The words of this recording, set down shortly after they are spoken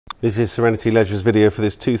This is Serenity Leisure's video for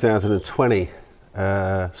this 2020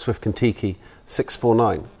 Swift Kon Tiki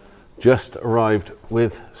 649. Just arrived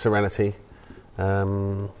with Serenity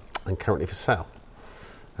and currently for sale.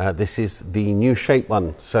 This is the new shape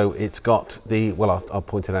one, so it's got the, well, I'll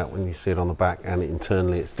point it out when you see it on the back, and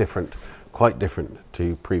internally it's different, quite different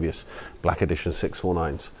to previous Black Edition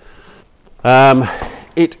 649s.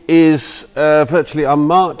 It is virtually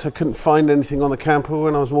unmarked. I couldn't find anything on the camper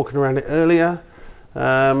when I was walking around it earlier.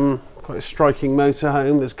 Quite a striking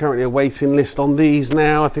motorhome. There's currently a waiting list on these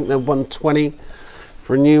now. I think they're 120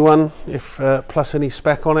 for a new one, if plus any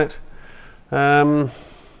spec on it.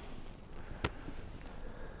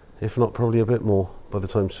 If not, probably a bit more by the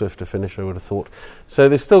time Swift are finished, I would have thought. So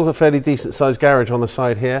there's still a fairly decent sized garage on the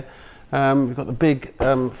side here. We've got the big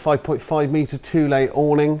 5.5 metre Thule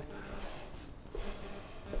awning.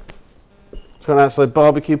 It's got an outside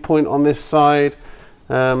barbecue point on this side.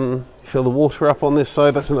 Fill the water up on this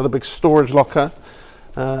side. That's another big storage locker,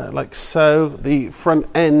 like so. The front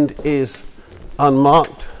end is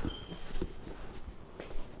unmarked.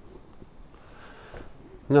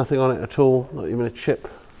 Nothing on it at all, not even a chip.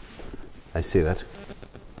 I see that.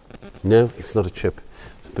 No, it's not a chip.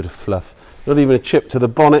 It's a bit of fluff. Not even a chip to the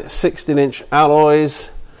bonnet. 16-inch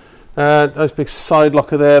alloys. Nice big side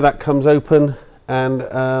locker there. That comes open, and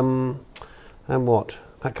what?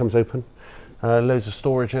 That comes open. Loads of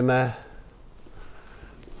storage in there.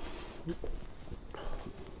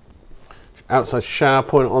 Outside shower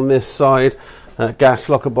point on this side. Gas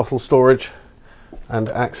locker, bottle storage, and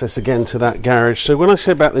access again to that garage. So when I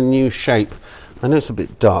say about the new shape, I know it's a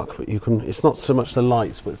bit dark, but you can. It's not so much the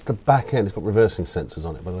lights, but it's the back end. It's got reversing sensors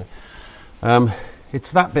on it, by the way.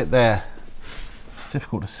 It's that bit there.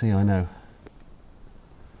 Difficult to see, I know.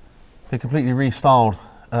 They completely restyled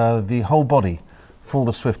the whole body for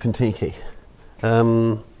the Swift Kon Tiki.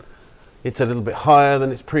 It's a little bit higher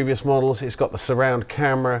than its previous models. It's got the surround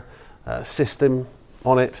camera system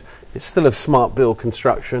on it. It's still a smart build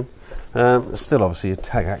construction. It's still obviously a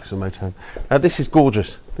tag axle motorhome. This is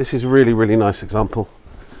gorgeous. This is a really, really nice example.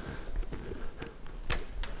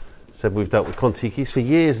 Said we've dealt with Kon Tikis for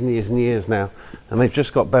years and years and years now, and they've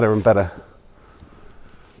just got better and better.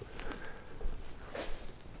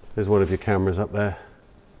 There's one of your cameras up there.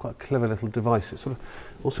 Quite a clever little device. It sort of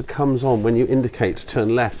also comes on when you indicate to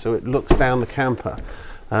turn left, so it looks down the camper,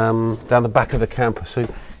 down the back of the camper,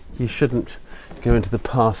 so you shouldn't go into the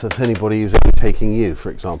path of anybody who's overtaking you, for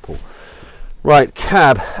example. Right,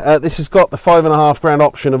 cab. This has got the £5,500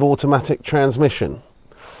 option of automatic transmission,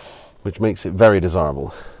 which makes it very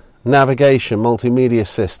desirable. Navigation, multimedia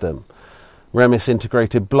system, Remis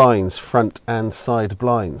integrated blinds, front and side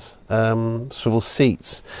blinds, swivel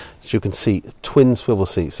seats, as you can see, twin swivel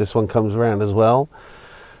seats. This one comes around as well.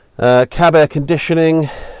 Cab air conditioning,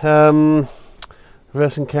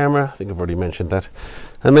 reversing camera, I think I've already mentioned that.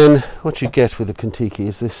 And then what you get with the Kon Tiki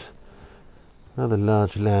is this rather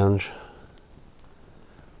large lounge.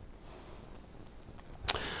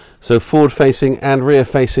 So forward facing and rear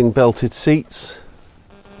facing belted seats.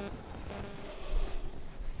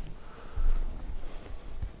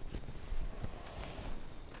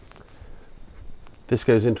 This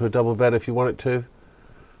goes into a double bed if you want it to.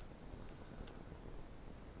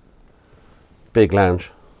 Big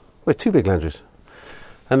lounge. Well, two big lounges.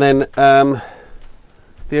 And then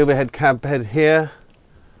the overhead cab bed here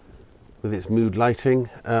with its mood lighting.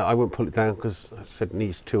 I won't pull it down because I said it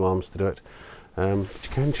needs two arms to do it. But you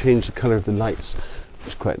can change the colour of the lights, which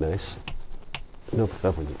is quite nice. No,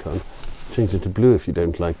 that one you can't. Change it to blue if you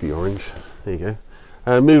don't like the orange. There you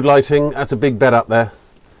go. Mood lighting, that's a big bed up there.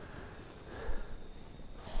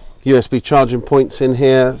 USB charging points in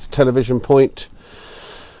here, it's a television point.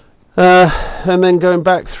 And then going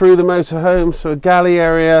back through the motorhome, so a galley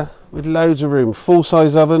area with loads of room. Full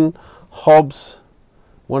size oven, hobs,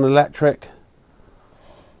 one electric.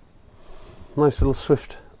 Nice little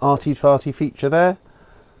Swift arty-farty feature there.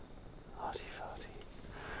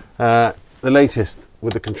 Arty-farty. The latest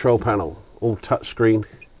with the control panel, all touchscreen.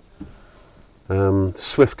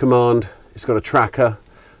 Swift command, it's got a tracker,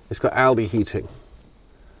 it's got Alde heating,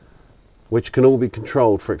 which can all be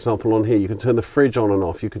controlled. For example, on here you can turn the fridge on and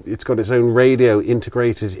off. It's got its own radio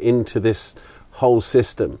integrated into this whole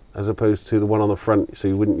system, as opposed to the one on the front, so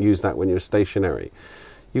you wouldn't use that when you're stationary.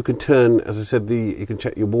 You can turn, as I said, you can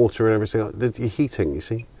check your water and everything. There's your heating, you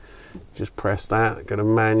see. Just press that, go to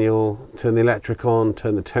manual, turn the electric on,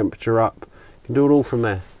 turn the temperature up. You can do it all from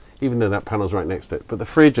there, even though that panel's right next to it. But the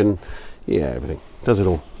fridge and, yeah, everything, does it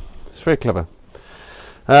all. It's very clever.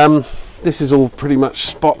 This is all pretty much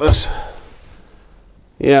spotless.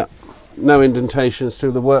 Yeah, no indentations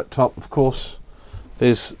through the worktop, of course.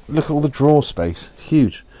 Look at all the drawer space. It's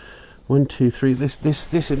huge. 1, 2, 3. This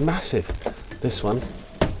is massive. This one.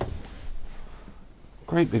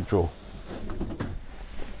 Great big drawer.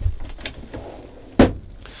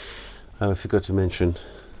 I forgot to mention,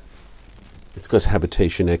 it's got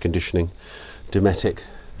habitation air conditioning, Dometic.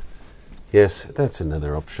 Yes, that's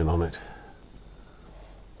another option on it.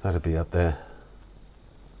 That'll be up there.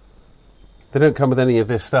 They don't come with any of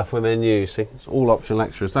this stuff when they're new, you see. It's all optional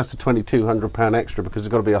extras. That's a £2,200 extra because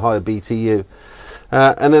it's got to be a higher BTU.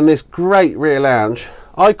 And then this great rear lounge.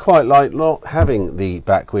 I quite like not having the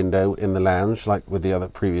back window in the lounge like with the other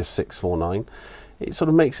previous 649. It sort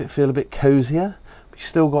of makes it feel a bit cozier. You've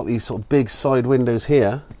still got these sort of big side windows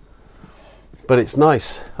here. But it's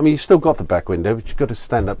nice. I mean, you've still got the back window, but you've got to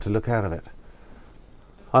stand up to look out of it.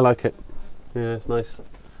 I like it. Yeah, it's nice.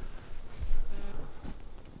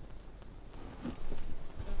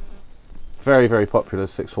 Very, very popular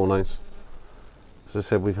 649s. As I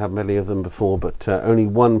said, we've had many of them before, but only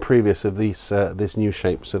one previous of these this new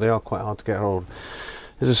shape, so they are quite hard to get hold of.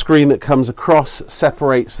 There's a screen that comes across,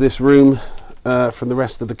 separates this room from the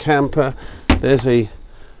rest of the camper. There's a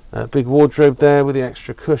big wardrobe there with the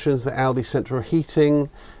extra cushions, the Alde central heating,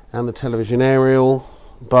 and the television aerial.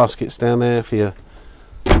 Baskets down there for your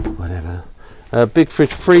whatever. Big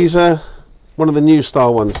fridge freezer, one of the new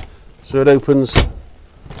style ones, so it opens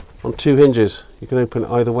on 2 hinges. You can open it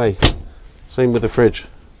either way. Same with the fridge.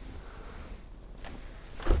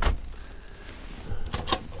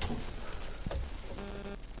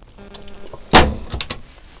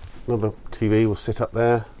 Another TV will sit up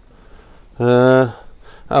there.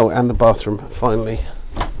 Oh, and the bathroom, finally.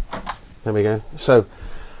 There we go. So,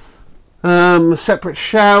 separate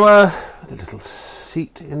shower, with a little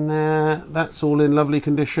seat in there. That's all in lovely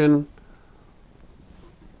condition.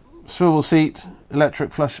 Swivel seat,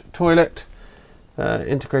 electric flush toilet,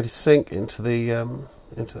 integrated sink into the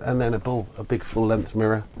and then a big full-length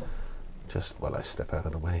mirror. Just while I step out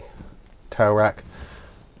of the way. Towel rack,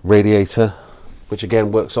 radiator, which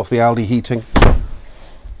again works off the Alde heating.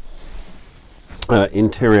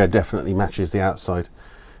 Interior definitely matches the outside.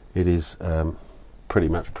 It is pretty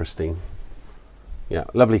much pristine. Yeah,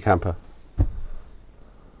 lovely camper.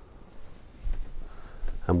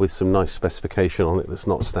 And with some nice specification on it that's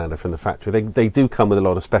not standard from the factory. They do come with a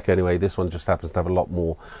lot of spec anyway. This one just happens to have a lot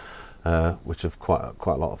more, which have quite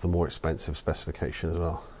a lot of the more expensive specification as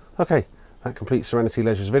well. Okay, that completes Serenity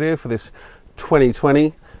Leisure's video for this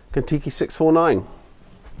 2020 Kon Tiki 649.